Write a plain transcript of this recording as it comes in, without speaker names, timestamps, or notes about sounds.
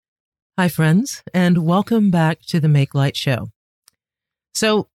Hi, friends, and welcome back to the Make Light Show.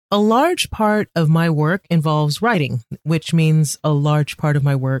 So, a large part of my work involves writing, which means a large part of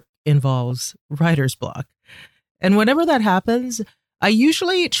my work involves writer's block. And whenever that happens, I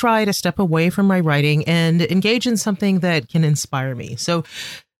usually try to step away from my writing and engage in something that can inspire me. So,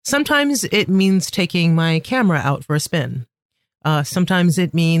 sometimes it means taking my camera out for a spin. Sometimes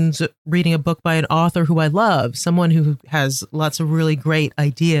it means reading a book by an author who I love, someone who has lots of really great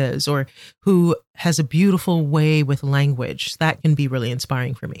ideas or who has a beautiful way with language. That can be really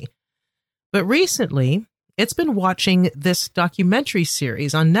inspiring for me. But recently, it's been watching this documentary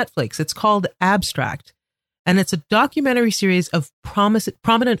series on Netflix. It's called Abstract, and it's a documentary series of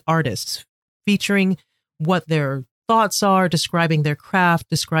prominent artists featuring what their thoughts are, describing their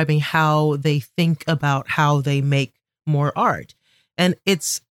craft, describing how they think about how they make more art. And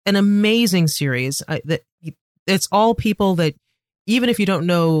it's an amazing series. It's all people that, even if you don't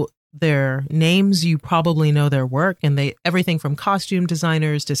know their names, you probably know their work. And everything from costume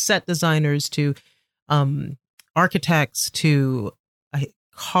designers to set designers to architects to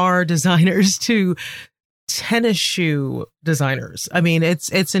car designers to tennis shoe designers. I mean,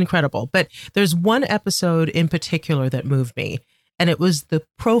 it's incredible. But there's one episode in particular that moved me, and it was the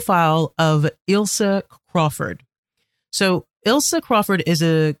profile of Ilse Crawford. So Ilse Crawford is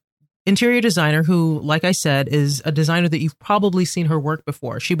an interior designer who, like I said, is a designer that you've probably seen her work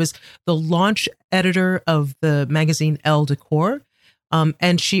before. She was the launch editor of the magazine Elle Decor.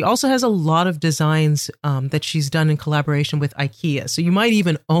 And she also has a lot of designs that she's done in collaboration with IKEA. So you might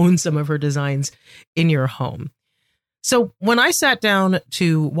even own some of her designs in your home. So when I sat down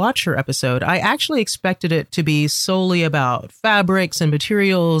to watch her episode, I actually expected it to be solely about fabrics and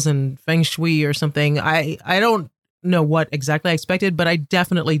materials and feng shui or something. I don't know what exactly I expected, but I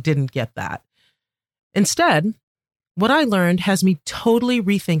definitely didn't get that. Instead, what I learned has me totally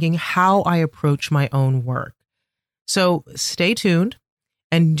rethinking how I approach my own work. So stay tuned,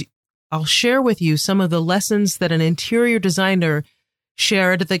 and I'll share with you some of the lessons that an interior designer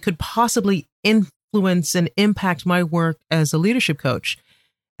shared that could possibly influence and impact my work as a leadership coach,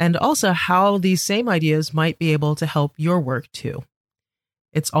 and also how these same ideas might be able to help your work too.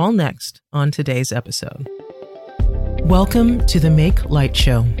 It's all next on today's episode. Welcome to the Make Light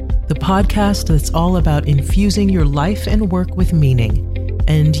Show, the podcast that's all about infusing your life and work with meaning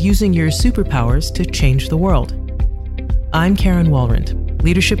and using your superpowers to change the world. I'm Karen Walrond,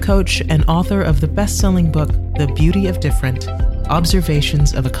 leadership coach and author of the best-selling book, The Beauty of Different: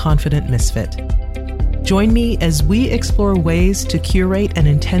 Observations of a Confident Misfit. Join me as we explore ways to curate an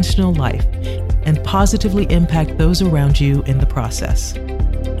intentional life and positively impact those around you in the process.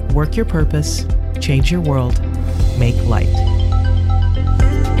 Work your purpose, change your world, make light.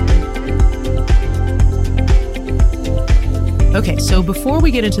 Okay, so before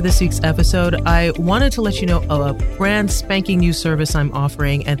we get into this week's episode, I wanted to let you know of a brand spanking new service I'm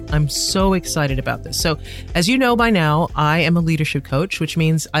offering, and I'm so excited about this. So as you know by now, I am a leadership coach, which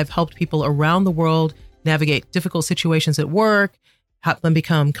means I've helped people around the world navigate difficult situations at work, help them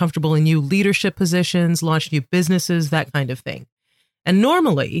become comfortable in new leadership positions, launch new businesses, that kind of thing. And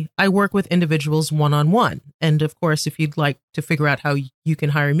normally, I work with individuals one-on-one. And of course, if you'd like to figure out how you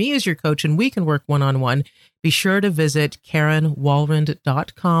can hire me as your coach and we can work one-on-one, be sure to visit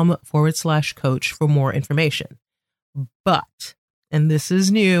KarenWalrond.com/coach for more information. But, and this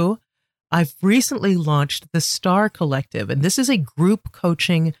is new, I've recently launched the Star Collective, and this is a group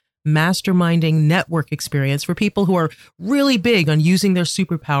coaching, masterminding network experience for people who are really big on using their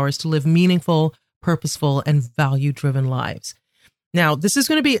superpowers to live meaningful, purposeful, and value-driven lives. Now, this is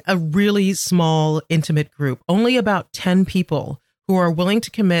going to be a really small, intimate group, only about 10 people who are willing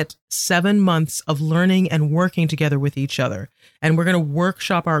to commit 7 months of learning and working together with each other. And we're going to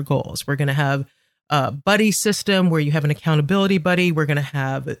workshop our goals. We're going to have a buddy system where you have an accountability buddy. We're going to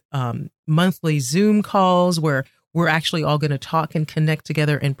have monthly Zoom calls where we're actually all going to talk and connect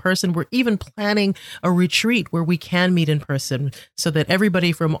together in person. We're even planning a retreat where we can meet in person so that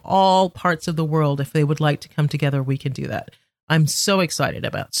everybody from all parts of the world, if they would like to come together, we can do that. I'm so excited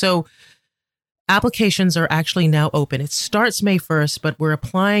about. So applications are actually now open. It starts May 1st, but we're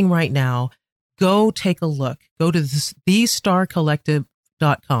applying right now. Go take a look. Go to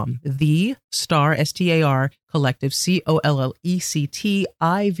thestarcollective.com. The Star, S-T-A-R, Collective,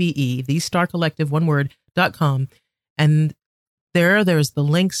 C-O-L-L-E-C-T-I-V-E, thestarcollective, one word, .com. And there's the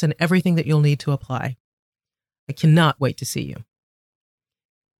links and everything that you'll need to apply. I cannot wait to see you.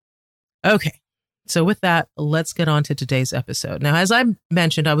 Okay. So with that, let's get on to today's episode. Now, as I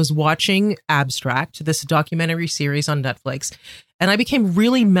mentioned, I was watching Abstract, this documentary series on Netflix, and I became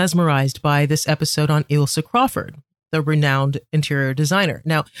really mesmerized by this episode on Ilse Crawford. the renowned interior designer.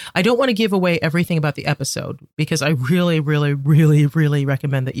 Now, I don't want to give away everything about the episode because I really, really, really, really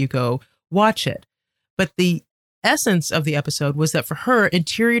recommend that you go watch it. But the essence of the episode was that for her,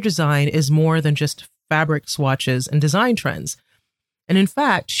 interior design is more than just fabric swatches and design trends. And in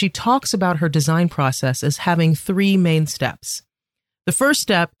fact, she talks about her design process as having 3 main steps. The first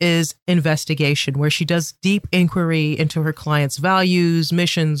step is investigation, where she does deep inquiry into her clients' values,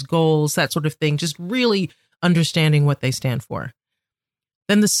 missions, goals, that sort of thing, just really understanding what they stand for.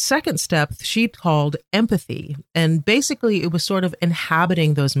 Then the second step she called empathy. And basically, it was sort of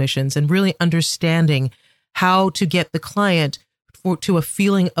inhabiting those missions and really understanding how to get the client to a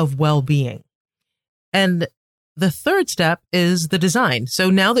feeling of well-being. And the third step is the design. So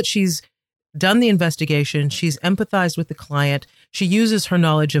now that she's done the investigation, she's empathized with the client, she uses her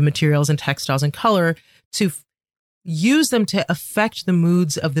knowledge of materials and textiles and color to use them to affect the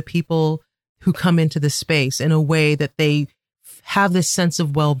moods of the people who come into the space in a way that they have this sense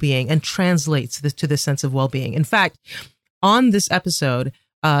of well-being and translates to this sense of well-being. In fact, on this episode,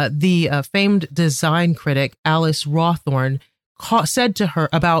 the famed design critic Alice Rawthorne said to her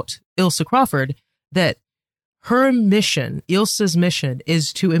about Ilse Crawford that her mission, Ilse's mission,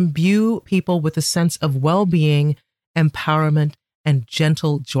 is to imbue people with a sense of well-being, empowerment, and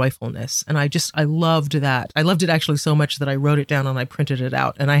gentle joyfulness. And I loved that. I loved it actually so much that I wrote it down and I printed it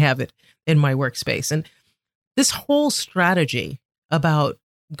out and I have it in my workspace. And this whole strategy about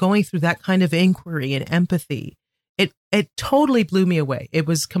going through that kind of inquiry and empathy, it totally blew me away. It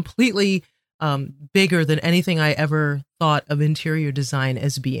was completely bigger than anything I ever thought of interior design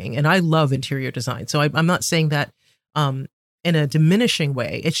as being. And I love interior design. So I'm not saying that in a diminishing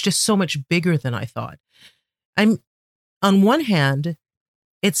way. It's just so much bigger than I thought. On one hand,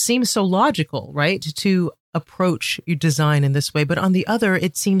 it seems so logical, right, to approach your design in this way. But on the other,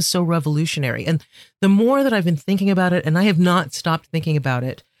 it seems so revolutionary. And the more that I've been thinking about it, and I have not stopped thinking about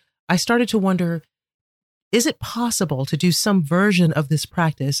it, I started to wonder, is it possible to do some version of this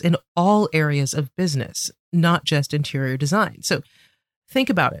practice in all areas of business, not just interior design? So think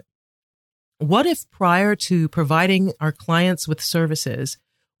about it. What if prior to providing our clients with services,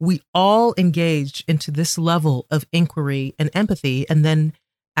 we all engaged into this level of inquiry and empathy and then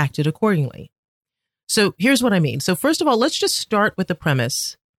acted accordingly? So here's what I mean. So first of all, let's just start with the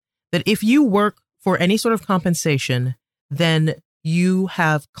premise that if you work for any sort of compensation, then you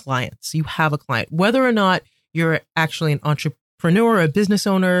have clients. You have a client, whether or not you're actually an entrepreneur, a business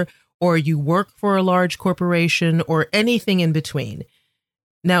owner, or you work for a large corporation or anything in between.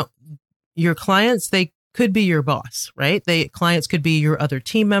 Now, your clients, they could be your boss, right? Clients could be your other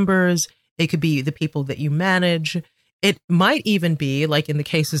team members. It could be the people that you manage. It might even be, like in the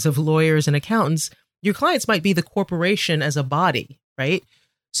cases of lawyers and accountants, your clients might be the corporation as a body, right?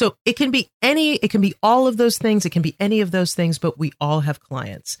 So it can be all of those things. It can be any of those things, but we all have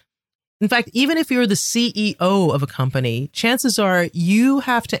clients. In fact, even if you're the CEO of a company, chances are you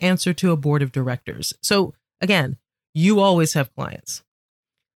have to answer to a board of directors. So again, you always have clients.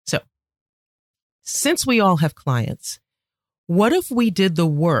 So since we all have clients, what if we did the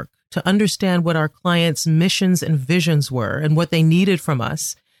work to understand what our clients' missions and visions were and what they needed from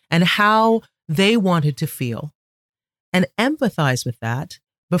us and how they wanted to feel, and empathize with that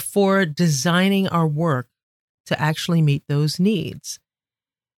before designing our work to actually meet those needs?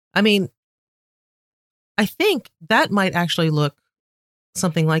 I mean, I think that might actually look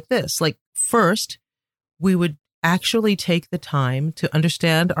something like this. Like, first, we would actually take the time to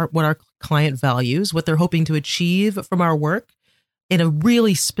understand what our client values, what they're hoping to achieve from our work in a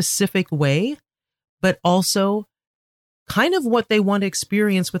really specific way, but also kind of what they want to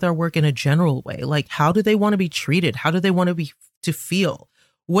experience with our work in a general way. Like, how do they want to be treated? How do they want to feel?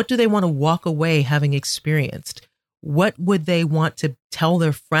 What do they want to walk away having experienced? What would they want to tell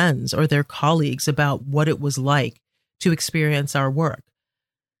their friends or their colleagues about what it was like to experience our work?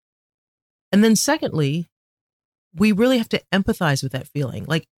 And then secondly, we really have to empathize with that feeling.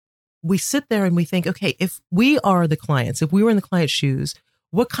 Like, we sit there and we think, okay, if we are the clients, if we were in the client's shoes,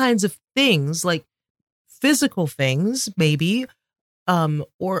 what kinds of things, like physical things maybe,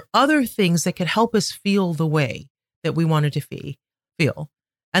 or other things that could help us feel the way that we wanted to feel.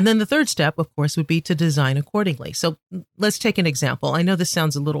 And then the third step, of course, would be to design accordingly. So let's take an example. I know this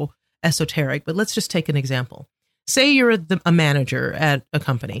sounds a little esoteric, but let's just take an example. Say you're a manager at a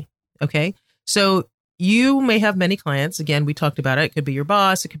company, okay? So you may have many clients. Again, we talked about it. It could be your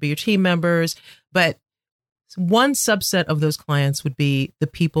boss, it could be your team members, but one subset of those clients would be the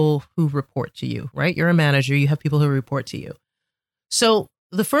people who report to you, right? You're a manager, you have people who report to you. So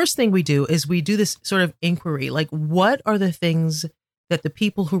the first thing we do is we do this sort of inquiry, like, what are the things that the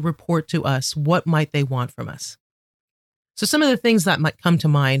people who report to us, what might they want from us? So some of the things that might come to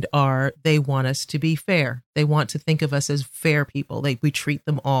mind are they want us to be fair. They want to think of us as fair people. We treat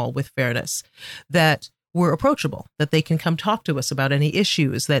them all with fairness, that we're approachable, that they can come talk to us about any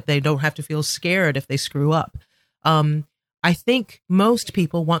issues, that they don't have to feel scared if they screw up. I think most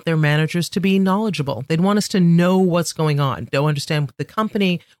people want their managers to be knowledgeable. They'd want us to know what's going on, don't understand what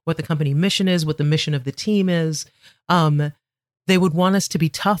the company mission is, what the mission of the team is. They would want us to be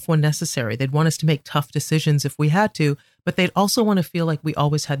tough when necessary. They'd want us to make tough decisions if we had to, but they'd also want to feel like we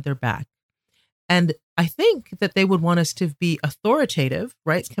always had their back. And I think that they would want us to be authoritative,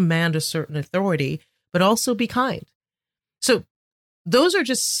 right? Command a certain authority, but also be kind. So those are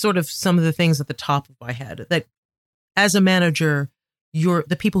just sort of some of the things at the top of my head that as a manager,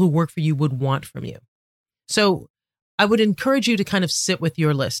 the people who work for you would want from you. So I would encourage you to kind of sit with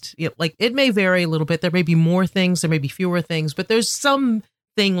your list. Like it may vary a little bit. There may be more things, there may be fewer things, but there's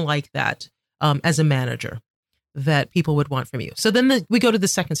something like that as a manager that people would want from you. So then we go to the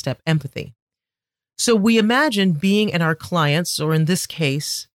second step, empathy. So we imagine being in our clients, or in this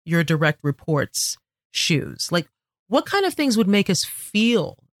case, your direct reports' shoes. Like what kind of things would make us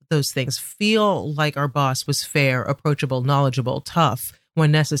feel those things, feel like our boss was fair, approachable, knowledgeable, tough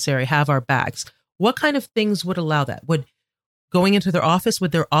when necessary, have our backs? What kind of things would allow that? Would going into their office,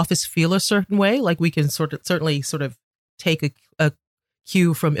 would their office feel a certain way? Like we can certainly take a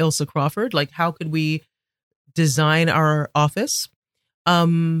cue from Ilse Crawford. Like how could we design our office?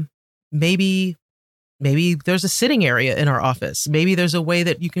 Maybe there's a sitting area in our office. Maybe there's a way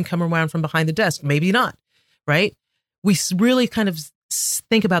that you can come around from behind the desk. Maybe not, right? We really kind of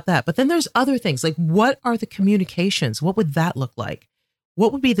think about that. But then there's other things like what are the communications? What would that look like?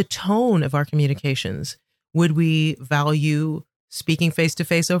 What would be the tone of our communications? Would we value speaking face to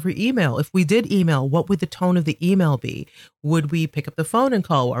face over email? If we did email, what would the tone of the email be? Would we pick up the phone and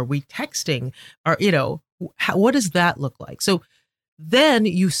call? Are we texting? Or, what does that look like? So then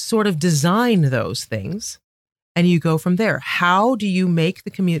you sort of design those things and you go from there. How do you make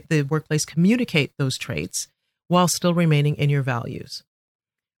the workplace communicate those traits while still remaining in your values,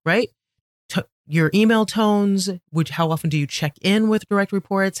 right? Your email tones, how often do you check in with direct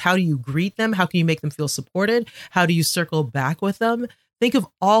reports? How do you greet them? How can you make them feel supported? How do you circle back with them? Think of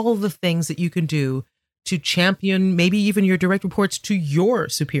all the things that you can do to champion maybe even your direct reports to your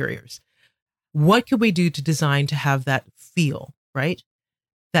superiors. What could we do to design to have that feel, right?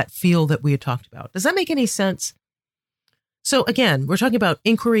 That feel that we had talked about. Does that make any sense? So again, we're talking about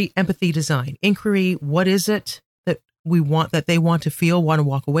inquiry, empathy, design. Inquiry, what is it that we want, that they want to feel, want to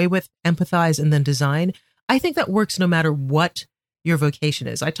walk away with, empathize, and then design. I think that works no matter what your vocation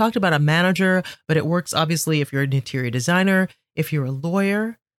is. I talked about a manager, but it works obviously if you're an interior designer, if you're a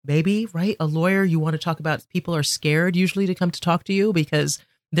lawyer, maybe, right? A lawyer, you want to talk about, people are scared usually to come to talk to you because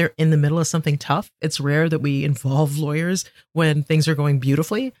they're in the middle of something tough. It's rare that we involve lawyers when things are going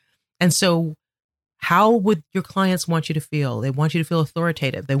beautifully. And so how would your clients want you to feel? They want you to feel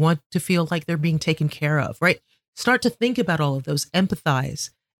authoritative. They want to feel like they're being taken care of, right? Start to think about all of those, empathize,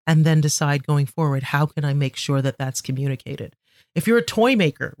 and then decide going forward, how can I make sure that that's communicated? If you're a toy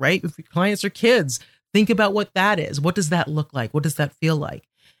maker, right? If your clients are kids, think about what that is. What does that look like? What does that feel like?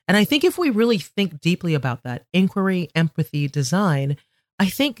 And I think if we really think deeply about that, inquiry, empathy, design, I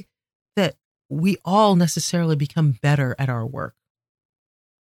think that we all necessarily become better at our work.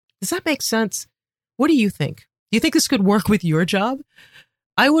 Does that make sense? What do you think? Do you think this could work with your job?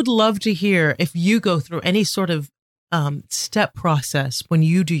 I would love to hear if you go through any sort of step process when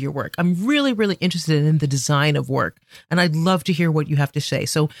you do your work. I'm really, really interested in the design of work, and I'd love to hear what you have to say.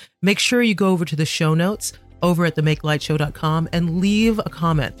 So make sure you go over to the show notes over at themakelightshow.com and leave a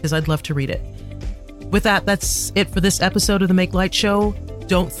comment because I'd love to read it. With that, that's it for this episode of The Make Light Show.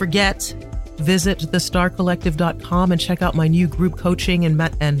 Don't forget, visit thestarcollective.com and check out my new group coaching and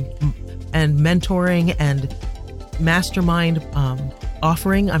mentoring and mastermind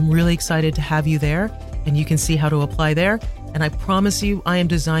offering. I'm really excited to have you there, and you can see how to apply there. And I promise you, I am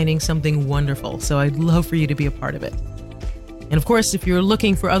designing something wonderful. So I'd love for you to be a part of it. And of course, if you're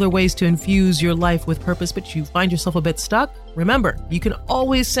looking for other ways to infuse your life with purpose, but you find yourself a bit stuck, remember, you can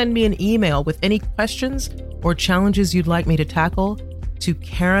always send me an email with any questions or challenges you'd like me to tackle to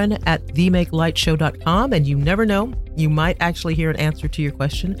Karen@themakelightshow.com. And you never know, you might actually hear an answer to your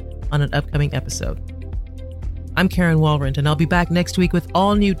question on an upcoming episode. I'm Karen Walrond, and I'll be back next week with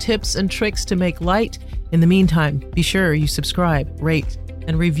all new tips and tricks to make light. In the meantime, be sure you subscribe, rate,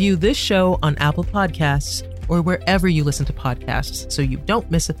 and review this show on Apple Podcasts or wherever you listen to podcasts so you don't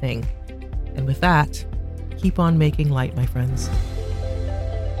miss a thing. And with that, keep on making light, my friends.